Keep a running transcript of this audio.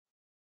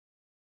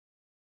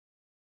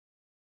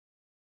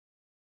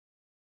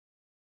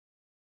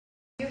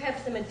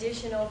them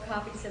additional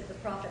copies of the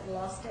profit and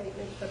loss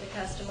statement for the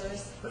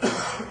customers.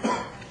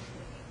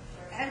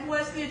 And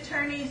was the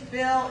attorney's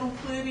bill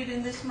included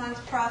in this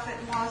month's profit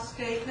and loss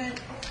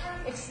statement?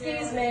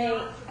 Excuse me,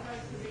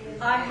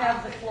 I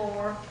have the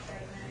floor.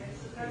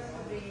 It's supposed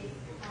to be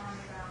on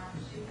the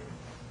balance sheet,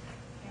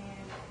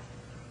 and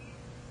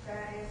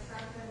that is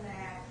something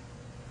that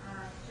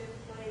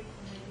typically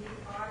when they do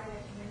audit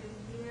at the end of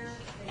the year,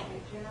 they do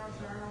general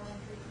journal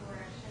entry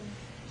corrections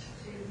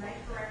to make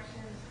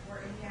corrections for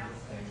any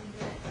outstanding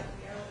debts that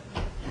we owe at the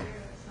end of the year.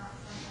 It's not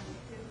something we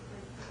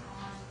typically put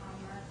on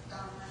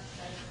month-by-month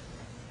basis.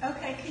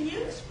 Okay, can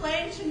you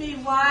explain to me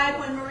why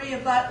when Maria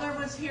Butler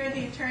was here,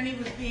 the attorney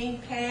was being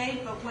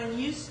paid, but when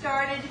you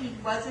started, he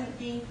wasn't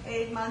being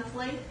paid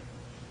monthly?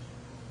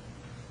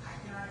 I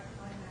cannot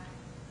explain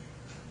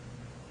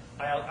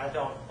that. I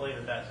don't believe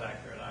that that's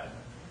accurate either.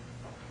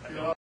 I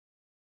don't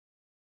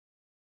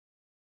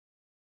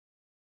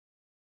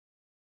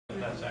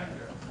believe that's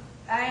accurate.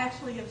 I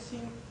actually have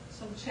seen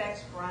some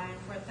checks, Brian,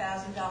 for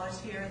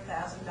 $1,000 here,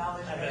 $1,000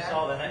 I there.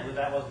 saw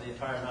that wasn't the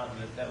entire amount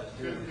that was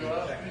due. Did you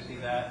check to see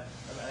that?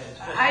 I mean, it's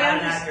just I not an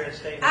understand. accurate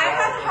statement. I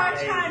have a hard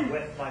I time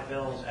with my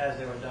bills as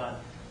they were done.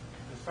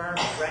 The firm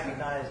has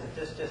recognized that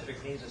this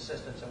district needs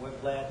assistance, and we're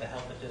glad to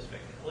help the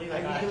district. Believe it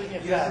or not,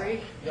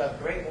 you have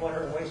great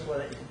water and wastewater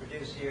that you can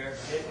produce here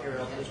if your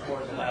this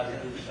board is allowed to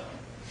do so.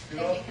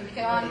 Thank you. Can we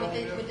go on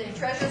with the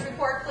treasurer's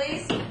report,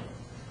 please?